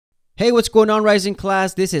Hey, what's going on, Rising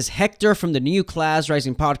Class? This is Hector from the New Class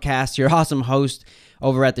Rising Podcast, your awesome host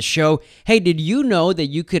over at the show. Hey, did you know that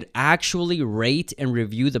you could actually rate and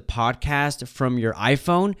review the podcast from your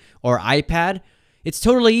iPhone or iPad? It's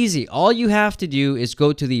totally easy. All you have to do is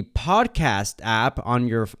go to the podcast app on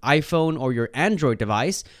your iPhone or your Android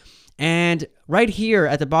device, and right here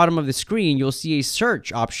at the bottom of the screen, you'll see a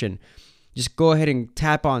search option. Just go ahead and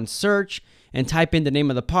tap on search and type in the name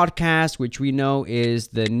of the podcast, which we know is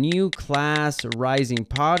the New Class Rising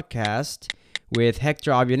Podcast with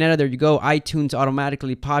Hector Avianeta. There you go. iTunes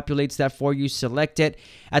automatically populates that for you. Select it.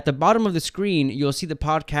 At the bottom of the screen, you'll see the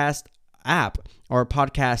podcast app or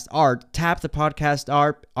podcast art. Tap the podcast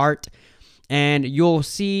art, and you'll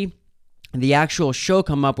see the actual show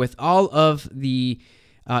come up with all of the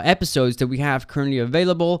episodes that we have currently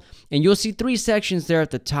available, and you'll see three sections there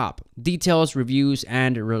at the top: details, reviews,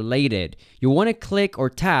 and related. You'll want to click or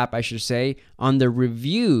tap, I should say, on the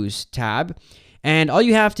reviews tab, and all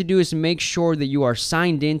you have to do is make sure that you are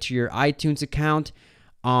signed into your iTunes account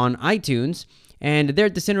on iTunes. And there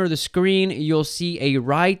at the center of the screen, you'll see a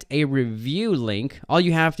write a review link. All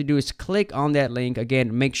you have to do is click on that link.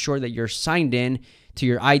 Again, make sure that you're signed in to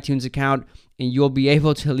your iTunes account, and you'll be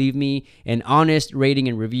able to leave me an honest rating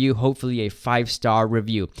and review, hopefully a 5-star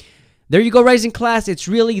review. There you go, Rising Class. It's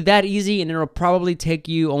really that easy, and it'll probably take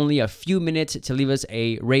you only a few minutes to leave us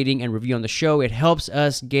a rating and review on the show. It helps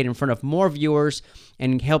us get in front of more viewers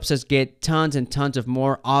and helps us get tons and tons of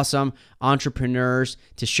more awesome entrepreneurs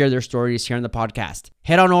to share their stories here on the podcast.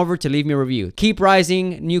 Head on over to leave me a review. Keep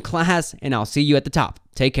rising, New Class, and I'll see you at the top.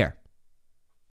 Take care.